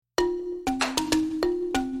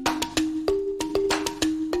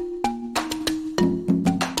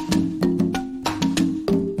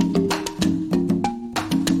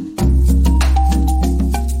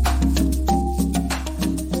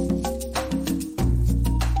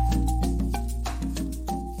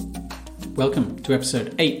Welcome to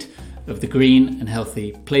episode 8 of the Green and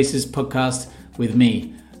Healthy Places podcast with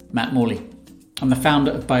me, Matt Morley. I'm the founder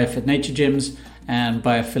of BioFit Nature Gyms and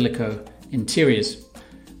Biofilico Interiors.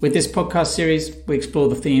 With this podcast series, we explore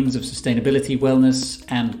the themes of sustainability, wellness,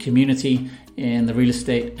 and community in the real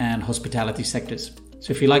estate and hospitality sectors.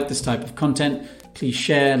 So if you like this type of content, please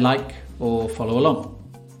share, like, or follow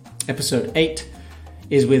along. Episode 8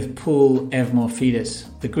 is with Paul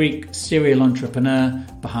Evmorfidis, the Greek serial entrepreneur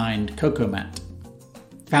behind Coco-Mat.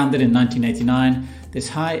 Founded in 1989, this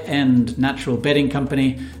high-end natural bedding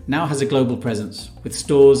company now has a global presence, with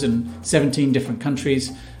stores in 17 different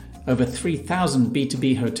countries, over 3,000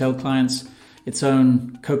 B2B hotel clients, its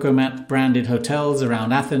own Coco-Mat branded hotels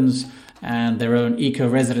around Athens, and their own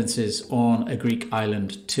eco-residences on a Greek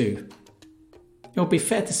island too. It would be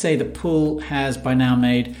fair to say that Paul has by now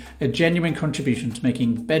made a genuine contribution to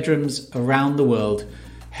making bedrooms around the world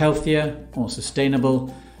healthier, more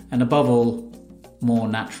sustainable, and above all, more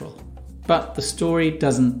natural. But the story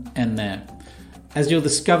doesn't end there. As you'll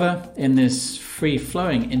discover in this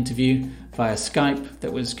free-flowing interview via Skype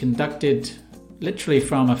that was conducted literally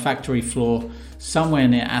from a factory floor somewhere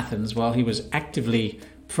near Athens while he was actively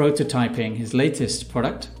prototyping his latest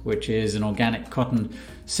product, which is an organic cotton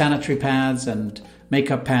sanitary pads and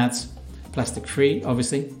makeup pads, plastic free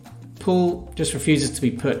obviously. Paul just refuses to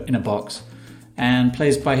be put in a box and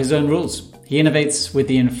plays by his own rules. He innovates with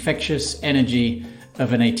the infectious energy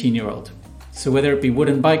of an 18-year-old. So whether it be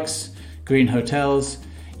wooden bikes, green hotels,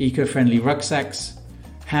 eco-friendly rucksacks,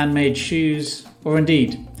 handmade shoes, or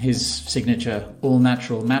indeed his signature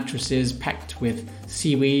all-natural mattresses packed with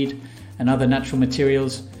seaweed and other natural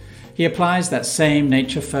materials, he applies that same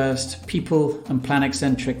nature-first, people and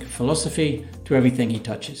planet-centric philosophy to everything he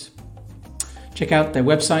touches. Check out their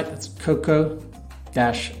website, that's coco-mat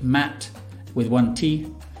with one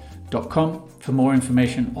T.com for more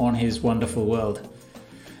information on his wonderful world.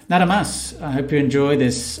 Nada más. I hope you enjoy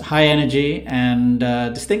this high-energy and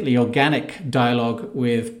distinctly organic dialogue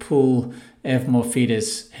with Paul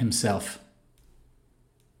Evmorfidis himself.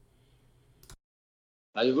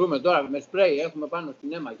 Θα τη βρούμε τώρα με σπρέι, έχουμε πάνω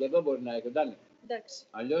στην αίμα και εδώ μπορεί να εκεντάνε. Εντάξει.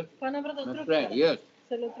 Αλλιώς Πάω να βρω το με τρόπο. σπρέι, yes.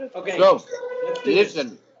 Θέλω τρόπο. Okay, So,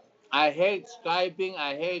 listen, I hate Skyping,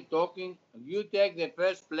 I hate talking. You take the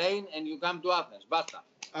first plane and you come to Athens, basta.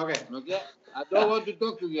 Okay. Okay? I don't want to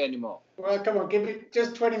talk to you anymore. Well, come on, give me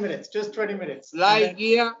just 20 minutes. Just 20 minutes. Fly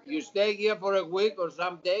here, you stay here for a week or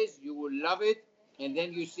some days, you will love it, and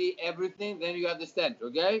then you see everything, then you understand,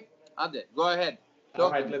 okay? Ade, go ahead.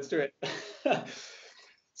 All right, let's do it.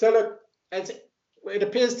 So look, it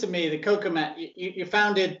appears to me that Coco-Mat, you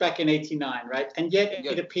founded back in 89, right? And yet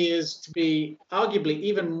it appears to be arguably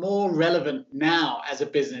even more relevant now as a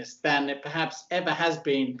business than it perhaps ever has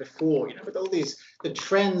been before. You know, with all these, the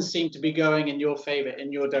trends seem to be going in your favor,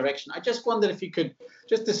 in your direction. I just wondered if you could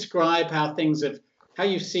just describe how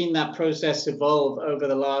you've seen that process evolve over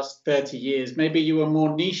the last 30 years. Maybe you were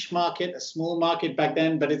more niche market, a small market back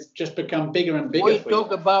then, but it's just become bigger and bigger. We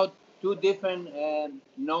talk about two different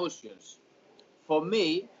notions. For me,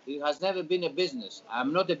 it has never been a business.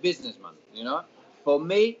 I'm not a businessman, you know. For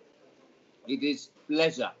me, it is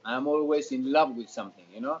pleasure. I'm always in love with something,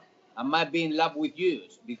 you know. I might be in love with you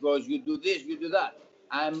because you do this, you do that.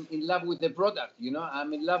 I'm in love with the product, you know.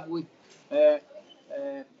 I'm in love with,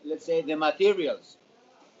 let's say, the materials.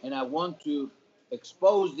 And I want to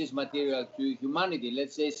expose this material to humanity,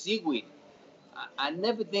 let's say seaweed. I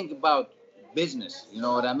never think about business, you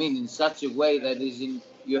know what I mean, in such a way that is in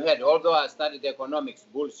your head. Although I studied economics,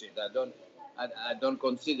 bullshit. I don't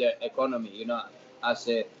consider economy, you know, as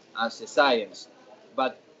a science.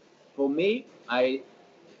 But for me,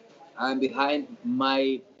 I'm behind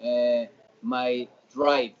my my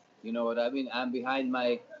drive. You know what I mean? I'm behind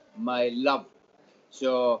my love.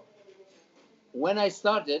 So when I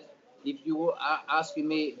started, if you were asking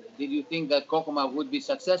me, did you think that Coco-Mat would be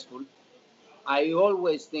successful? I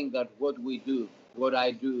always think that what we do, what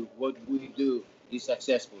we do is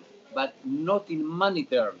successful, but not in money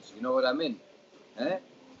terms, you know what I mean?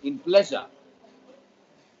 In pleasure.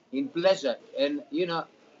 And, you know,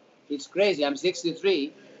 it's crazy. I'm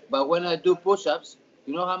 63, but when I do push-ups,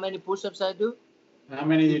 you know how many push-ups I do? How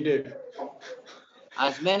many do you do?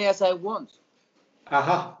 As many as I want.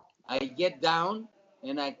 Aha. I get down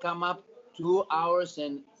and I come up 2 hours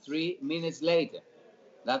and 3 minutes later.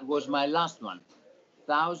 That was my last one,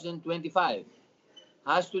 1,025.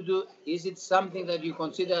 Is it something that you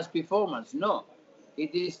consider as performance? No,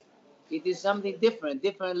 it is something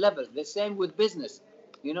different levels. The same with business.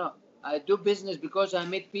 You know, I do business because I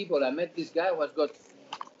meet people. I met this guy who has got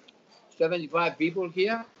 75 people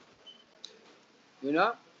here, you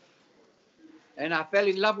know, And I fell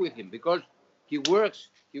in love with him because he works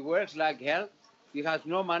like hell. He has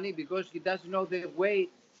no money because he doesn't know the way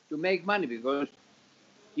to make money, because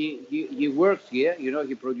he works here, you know,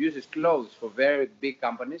 he produces clothes for very big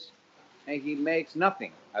companies, and he makes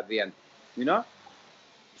nothing at the end, you know.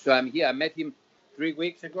 So I'm here. I met him 3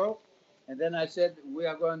 weeks ago, and then I said we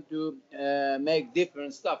are going to make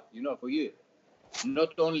different stuff, you know, for you,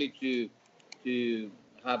 not only to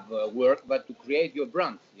have work, but to create your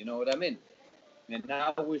brand. You know what I mean? And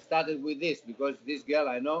now we started with this because this girl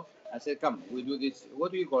I know. I said, come, we do this.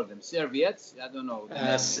 What do you call them? Serviettes? I don't know.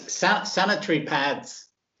 Sanitary pads.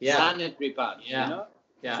 Yeah. Sanitary pads. Yeah. You know?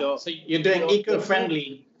 Yeah. So you're doing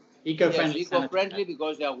eco-friendly. Yes, eco-friendly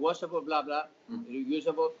because they are washable, blah blah,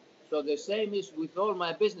 reusable. So the same is with all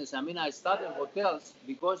my business. I mean, I started hotels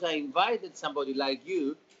because I invited somebody like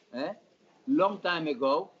you, long time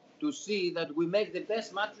ago, to see that we make the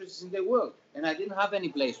best mattresses in the world, and I didn't have any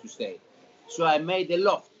place to stay, so I made a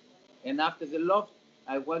loft. And after the loft,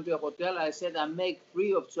 I went to a hotel. I said I make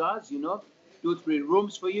free of charge, you know, 2-3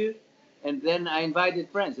 rooms for you, and then I invited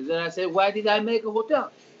friends. And then I said, why did I make a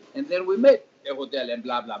hotel? And then we made a hotel and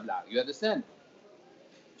blah blah blah. You understand?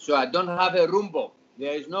 So I don't have a roombo.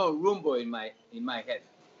 There is no roombo in my head.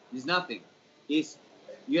 There's nothing.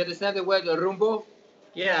 You understand the word roombo?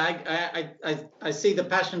 Yeah, I see the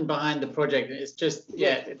passion behind the project. It's just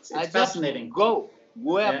it's fascinating.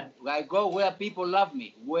 I go where people love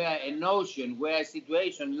me, where an ocean, where a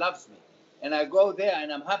situation loves me, and I go there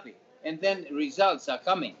and I'm happy. And then results are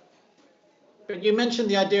coming. But you mentioned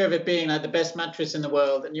the idea of it being like the best mattress in the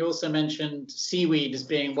world, and you also mentioned seaweed as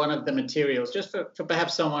being one of the materials. Just for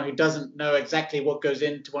perhaps someone who doesn't know exactly what goes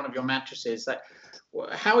into one of your mattresses, like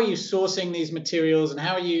how are you sourcing these materials, and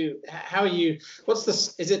how are you? What's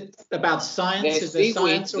this? Is it about science? Is there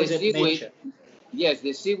science or is it nature? Yes,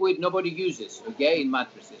 the seaweed nobody uses, okay, in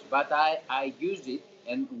mattresses, but I use it,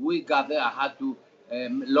 and we gather. I had to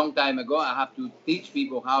long time ago. I have to teach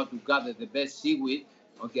people how to gather the best seaweed,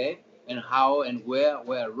 okay. And how and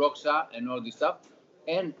where rocks are and all this stuff.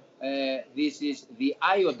 And this is the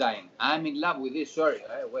iodine. I'm in love with this. Sorry.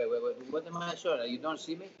 Wait. What am I? Sorry. You don't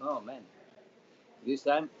see me? Oh, man. This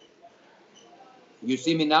time. You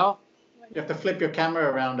see me now? You have to flip your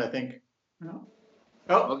camera around, I think. No?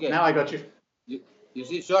 Oh, okay. Now I got you. You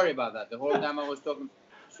see? Sorry about that. The whole time I was talking.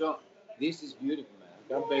 So, this is beautiful, man.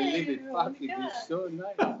 I can't believe it. Fuck, it is so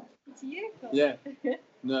nice. It's beautiful. Yeah.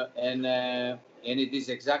 No, and it is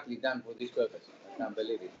exactly done for this purpose. I can't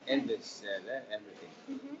believe it. And this, everything.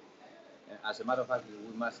 Mm-hmm. As a matter of fact,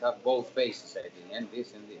 we must have both faces, I think, and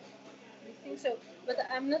this and this. I think so, but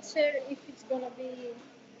I'm not sure if it's gonna be.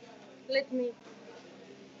 Let me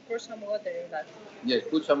pour some water in that. Yes,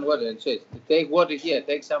 put some water and say, take water here,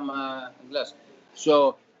 take some glass.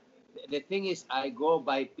 So the thing is, I go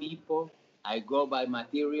by people, I go by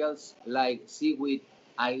materials like seaweed.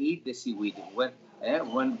 I eat the seaweed.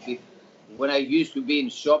 When I used to be in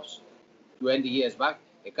shops 20 years back,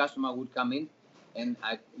 a customer would come in, and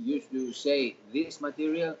I used to say, this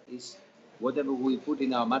material is whatever we put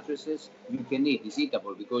in our mattresses, you can eat. It's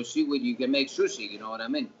eatable, because seaweed, you can make sushi, you know what I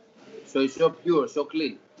mean? So it's so pure, so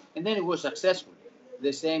clean. And then it was successful.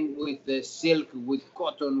 The same with the silk, with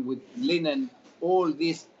cotton, with linen, all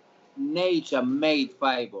this nature-made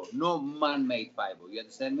fiber, no man-made fiber. You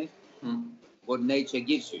understand me? What nature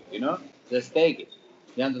gives you, you know? Just take it.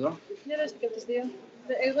 You understand?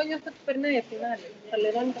 Εγώ νιώθω ότι περνάει από την άλλη. Θα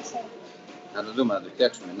λερώνει τα σάρκα. Να το δούμε, να το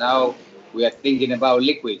φτιάξουμε. Now we are thinking about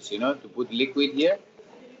liquids, you know, to put liquid here,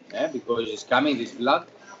 because it's coming, this blood,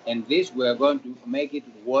 and this we are going to make it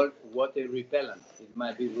water repellent. It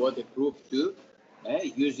might be waterproof too,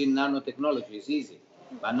 using nanotechnology. It's easy,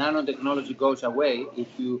 but nanotechnology goes away if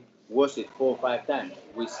you wash it 4 or 5 times.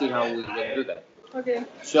 We see how we can do that. Okay.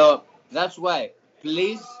 So that's why,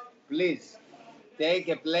 please, take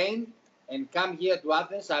a plane and come here to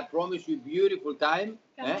Athens. I promise you beautiful time.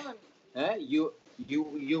 Come on.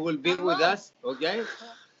 You will be with us, okay?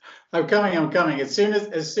 I'm coming. As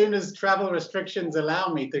soon as travel restrictions allow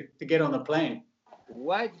me to get on the plane.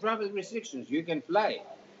 Why travel restrictions? You can fly.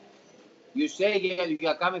 You say you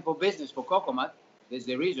are coming for business for Coco-Mat. There's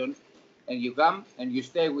the reason. And you come and you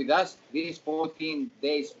stay with us. This 14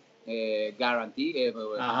 days guarantee.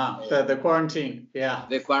 The quarantine. Yeah.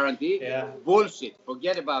 The quarantine. Yeah. Bullshit.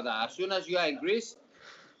 Forget about that. As soon as you are in Greece,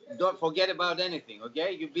 don't forget about anything, okay?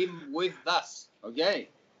 You've been with us, okay?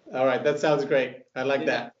 All right, that sounds great. I like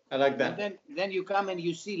that. And then you come and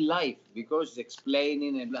you see life, because it's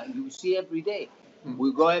explaining, and you see every day.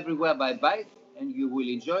 We go everywhere by bike, and you will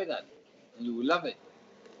enjoy that, and you will love it.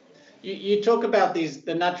 You talk about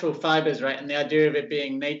the natural fibers, right? And the idea of it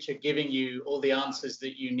being nature giving you all the answers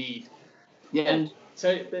that you need. Yes. And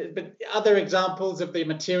so, but other examples of the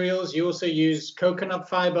materials, you also use coconut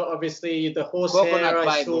fiber, obviously the horsehair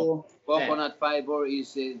I saw. Coconut fiber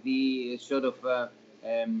is the sort of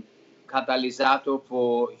catalysator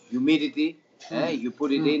for humidity. You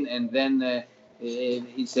put it in, and then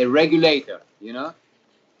it's a regulator,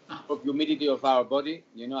 of humidity of our body,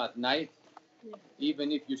 at night.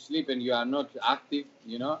 Even if you sleep and you are not active,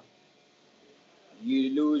 you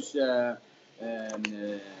lose,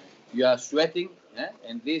 you are sweating,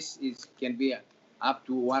 and this can be up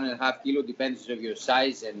to 1.5 kilo, depends on your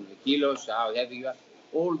size and kilos, how heavy you are.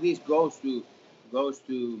 All this goes to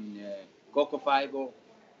cocoa fiber,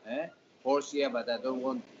 horsehair, but I don't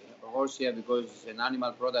want horsehair because it's an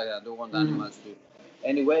animal product. I don't want animals to.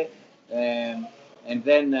 Anyway, and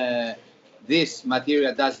then this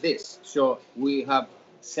material does this. So we have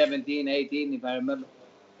 17, 18, if I remember,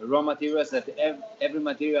 raw materials that every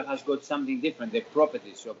material has got something different. The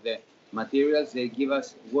properties of the materials, they give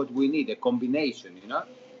us what we need, a combination,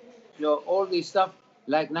 So all this stuff,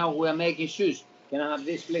 like now we are making shoes. Can I have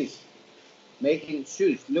this, please? Making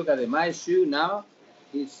shoes. Look at it. My shoe now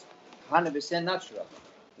is 100% natural.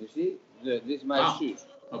 You see? This is my shoes.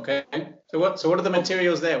 Okay. So what are the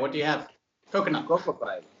materials there? What do you have? Coconut. Cocoa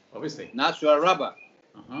fiber. Obviously. Natural rubber.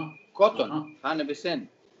 Cotton. 100%.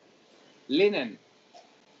 Linen.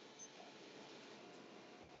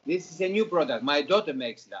 This is a new product. My daughter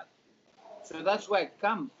makes that. So that's why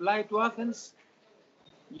fly to Athens.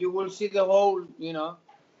 You will see the whole,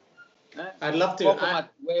 I'd love to.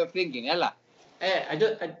 Coco-Mat way of thinking. Ella.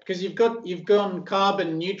 Because you've gone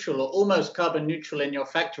carbon neutral or almost carbon neutral in your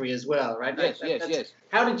factory as well, right? Yes.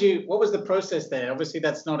 How what was the process there? Obviously,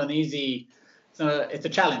 that's not an easy. It's a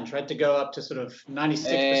challenge, right? To go up to sort of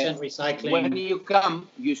 96% recycling. When you come,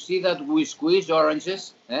 you see that we squeeze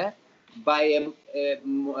oranges, by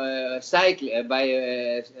a cycle, by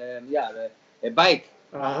a bike.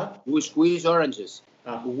 We squeeze oranges.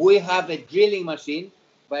 We have a drilling machine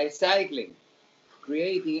by cycling,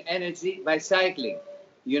 creating energy by cycling.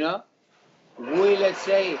 We, let's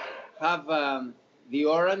say, have the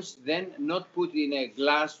orange, then not put in a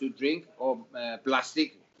glass to drink or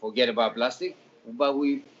plastic. Forget about plastic. But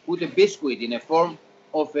we put a biscuit in a form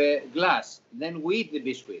of a glass. Then we eat the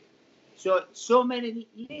biscuit. So many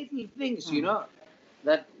little things,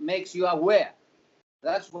 that makes you aware.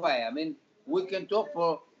 That's why, we can talk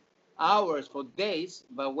for hours, for days,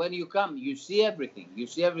 but when you come, you see everything. You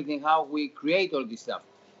see everything, how we create all this stuff.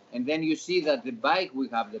 And then you see that we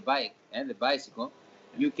have the bike and the bicycle,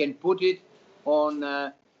 you can put it on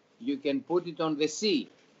the sea.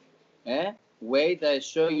 Wait, I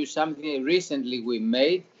show you something recently we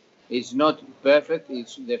made. It's not perfect.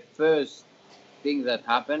 It's the first thing that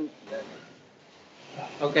happened.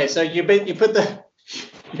 Okay, so you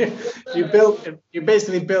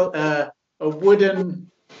basically built a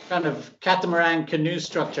wooden kind of catamaran canoe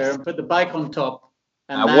structure and put the bike on top.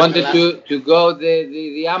 And I wanted to go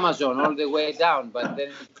the Amazon all the way down, but then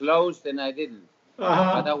it closed and I didn't.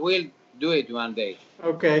 But I will do it one day.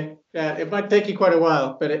 Okay, yeah, it might take you quite a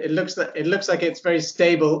while, but it looks like it's very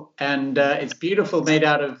stable and it's beautiful, made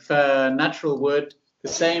out of natural wood, the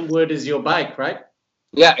same wood as your bike, right?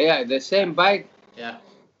 Yeah, the same bike. Yeah,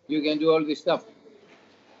 you can do all this stuff.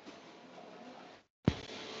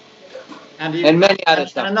 And many other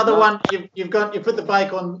stuff. And another one, you put the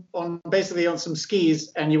bike on basically on some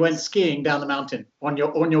skis and you went skiing down the mountain on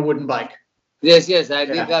your wooden bike. Yes, I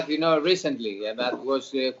did that, recently. Yeah, that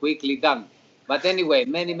was quickly done. But anyway,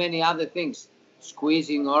 many other things.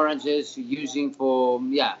 Squeezing oranges, using for,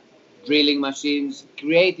 drilling machines,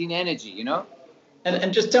 creating energy,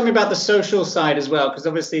 And just tell me about the social side as well, because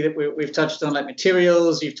obviously we've touched on like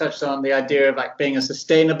materials, you've touched on the idea of like being a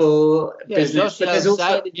sustainable business, but there's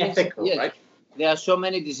also ethical, right? There are so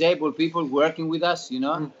many disabled people working with us,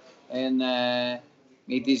 and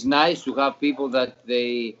it is nice to have people that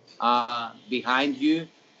they are behind you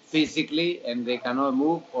physically and they cannot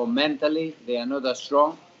move, or mentally they are not as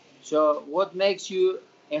strong. So what makes you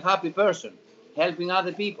a happy person? Helping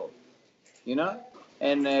other people,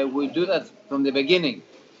 and we do that from the beginning.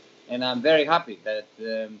 And I'm very happy that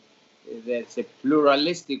there's a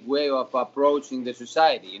pluralistic way of approaching the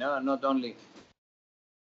society, not only.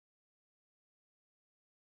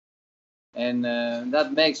 And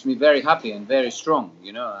that makes me very happy and very strong,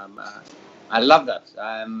 I love that.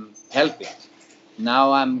 I'm helping.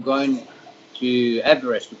 Now I'm going to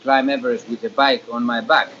climb Everest with a bike on my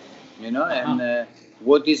back, and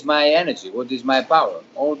what is my energy? What is my power?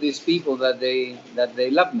 All these people that they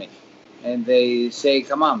love me, and they say,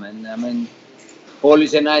 "Come on, man." Paul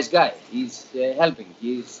is a nice guy. He's helping.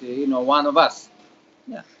 He's one of us.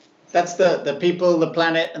 Yeah. That's the people, the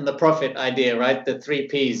planet, and the profit idea, right? The 3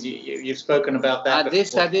 Ps. You've spoken about that.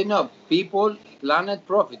 This I didn't know. People, planet,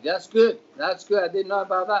 profit. That's good. That's good. I didn't know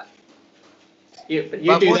about that. You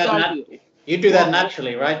do that. You do that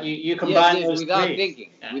naturally, right? You combine yes, those without three. thinking.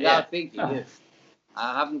 Without thinking. Yes.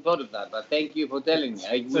 I haven't thought of that, but thank you for telling me.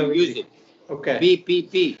 I will use it. Okay.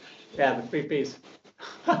 PPP. Yeah, the 3 Ps.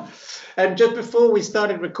 And just before we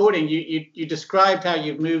started recording, you described how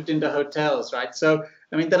you've moved into hotels, right? So,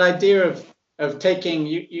 I mean, that idea of taking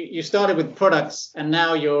you started with products, and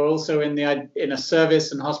now you're also in a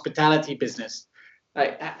service and hospitality business.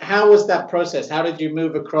 How was that process? How did you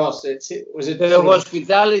move across? Was it the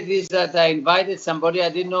hospitality is that I invited somebody. I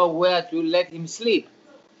didn't know where to let him sleep,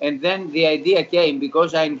 and then the idea came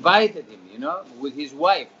because I invited him, with his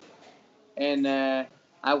wife, and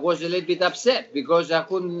I was a little bit upset because I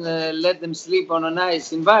couldn't let them sleep on a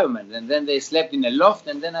nice environment, and then they slept in a loft,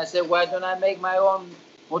 and then I said, why don't I make my own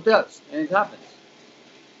hotels? And it happens,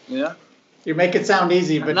 You make it sound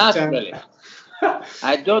easy, but naturally.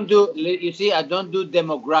 I don't do. You see, I don't do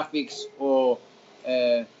demographics or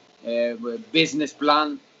business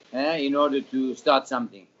plan in order to start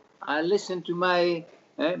something. I listen to my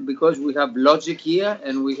because we have logic here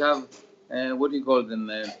and we have what do you call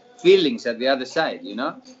them? Feelings at the other side,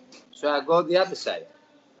 So I go the other side.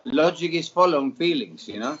 Logic is following feelings,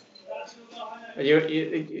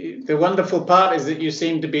 The wonderful part is that you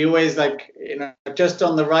seem to be always just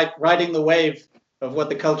on the riding the wave of what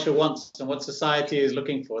the culture wants and what society is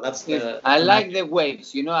looking for. I like the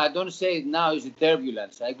waves, I don't say now is a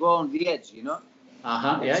turbulence. I go on the edge,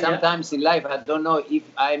 Sometimes in life I don't know if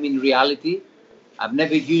I'm in reality. I've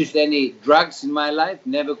never used any drugs in my life,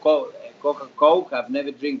 never Coke, I've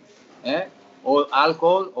never drink or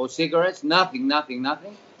alcohol or cigarettes, nothing.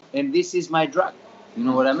 And this is my drug. You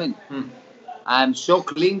know what I mean? I'm so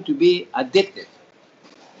clean to be addicted.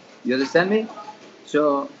 You understand me?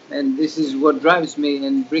 So, and this is what drives me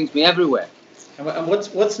and brings me everywhere. And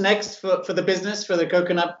what's next for the business, for the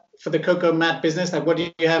Coco-Mat business? Like, what do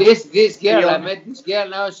you have? This girl, I met this girl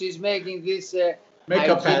now. She's making this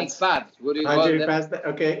makeup pads. What do you call them? Pads,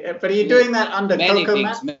 okay, but are you doing that under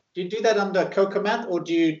Coco-Mat? Do you do that under Coco-Mat, or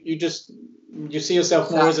do you see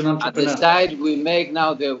yourself more as an entrepreneur? At the side, we make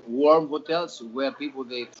now the warm hotels where people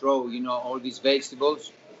they throw all these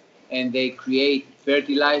vegetables, and they create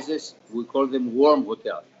fertilizers. We call them warm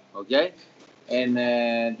hotels. Okay, and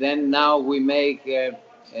then now we make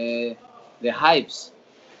the hives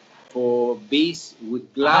for bees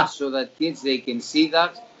with glass so that kids they can see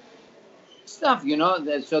that stuff,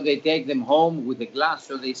 so they take them home with the glass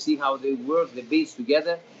so they see how they work the bees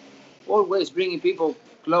together, always bringing people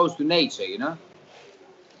close to nature.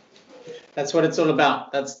 That's what it's all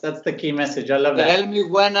about. That's the key message. I love that. Tell me,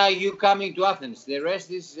 when are you coming to Athens? The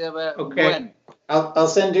rest is okay. When. I'll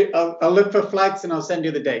send you. I'll look for flights and I'll send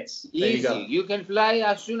you the dates. Easy. There you go. You can fly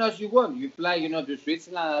as soon as you want. You fly, to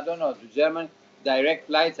Switzerland. I don't know, to Germany. Direct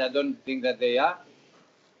flights. I don't think that they are,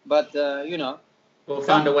 but we'll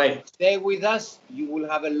find a way. Stay with us. You will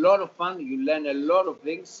have a lot of fun. You learn a lot of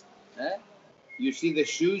things. You see the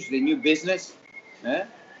shoes, the new business,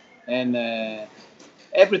 and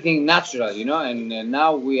everything natural, And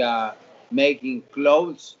now we are making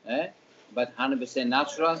clothes, but 100%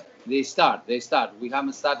 natural. They start. We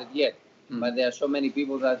haven't started yet, but there are so many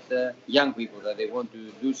people that young people that they want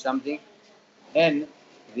to do something, and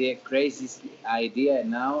the craziest idea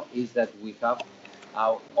now is that we have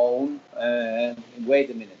our own. Wait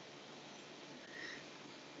a minute.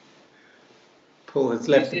 Paul has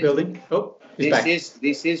left the building. Oh, he's back.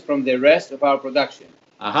 This is from the rest of our production.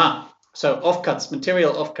 Aha. So offcuts,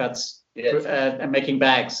 material offcuts, yes. And making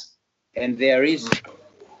bags. And there is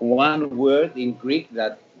one word in Greek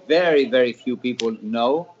that very, very few people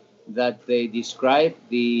know, that they describe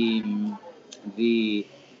the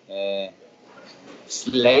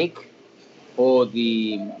snake or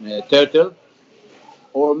the turtle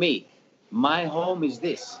or me. My home is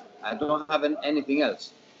this. I don't have anything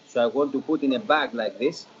else. So I want to put in a bag like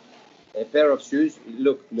this, a pair of shoes.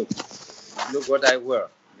 Look what I wear.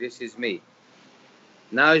 This is me.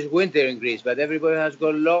 Now it's winter in Greece, but everybody has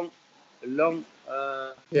got long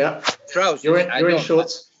trousers. You're in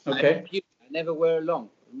shorts. Okay. I never wear long.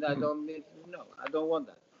 I don't want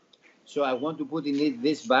that. So I want to put in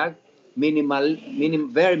this bag, very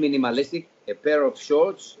minimalistic, a pair of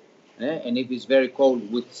shorts, and if it's very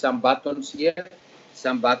cold, with some buttons here.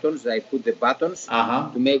 I put the buttons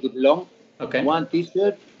to make it long. Okay. One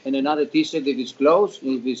T-shirt and another T-shirt if it's close,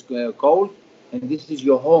 if it's cold, and this is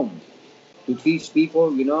your home. To teach people,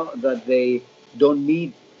 that they don't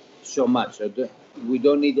need so much. We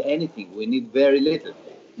don't need anything. We need very little.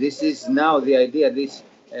 This is now the idea. This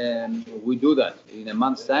we do that in a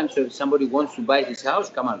month's time. So if somebody wants to buy his house,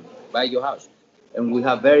 come on, buy your house. And we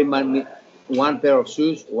have very many, one pair of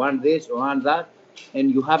shoes, one this, one that,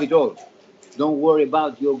 and you have it all. Don't worry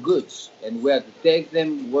about your goods and where to take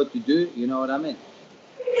them, what to do. You know what I mean?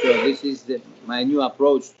 So this is my new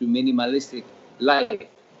approach to minimalistic life.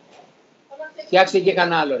 Φτιάξε και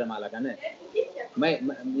κανένα άλλο ρε μάλακα, ναι.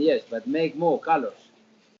 Yes, but make more colors.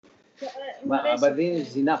 But this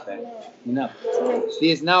is enough, eh? Enough.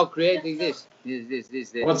 She is now creating this.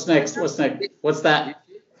 This. What's next? What's next? What's that?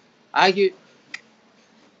 I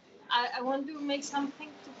want to make something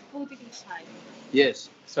to put it inside. Yes.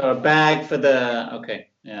 So a bag for the, okay,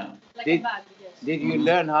 yeah. Like a bag, yes. Did you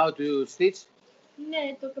learn how to stitch?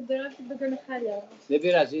 Ναι, το καμπεράκι δεν κάνει χάλια. Δεν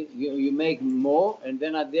πειράζει. You make more and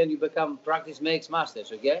then at the end you become practice makes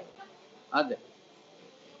masters, okay? Άντε.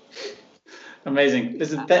 Amazing.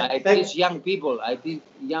 Listen, I teach young people. I teach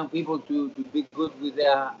young people to be good with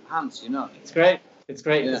their hands, you know. It's great. It's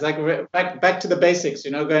great. Yeah. It's like back to the basics,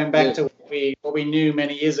 you know, going back to what we knew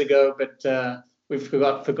many years ago, but we've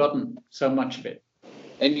forgotten so much of it.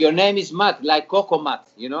 And your name is Matt, like Coco-Mat,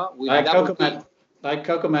 you know? Like Coco-Mat. Like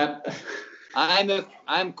Coco-Mat.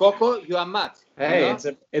 I'm Coco, you are Matt. Hey, you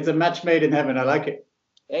know? it's a match made in heaven. I like it.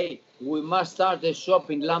 Hey, we must start a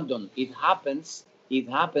shop in London. It happens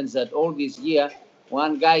that all this year,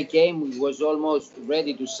 one guy came, was almost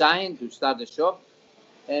ready to sign to start a shop.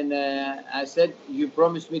 And I said, you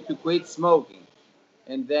promised me to quit smoking.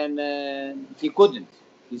 And then he couldn't.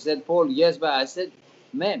 He said, Paul, yes, but I said,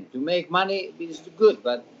 man, to make money is good,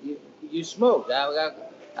 but you smoke.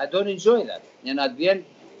 I don't enjoy that. And at the end,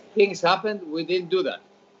 things happened. We didn't do that.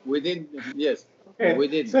 We didn't, yes. Okay. We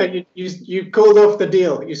didn't. So you called off the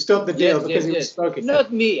deal. You stopped the deal because you were smoking.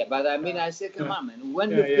 Not me, but I mean, I said, come on, man.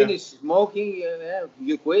 When you finish smoking,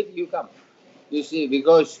 you quit, you come. You see,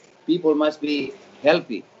 because people must be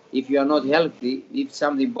healthy. If you are not healthy, if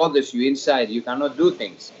something bothers you inside, you cannot do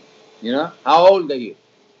things. You know? How old are you?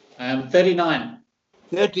 I am 39.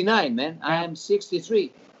 39, man. I am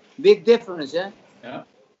 63. Big difference, eh? Yeah.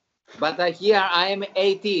 But here I am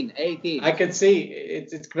 18. I can see.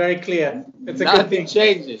 It's very clear. It's a Nothing good thing.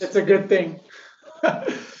 Changes. It's a good thing.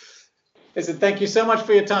 Listen, thank you so much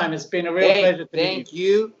for your time. It's been a real pleasure to meet you. Thank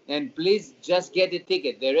you. And please just get a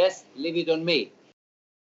ticket. The rest, leave it on me.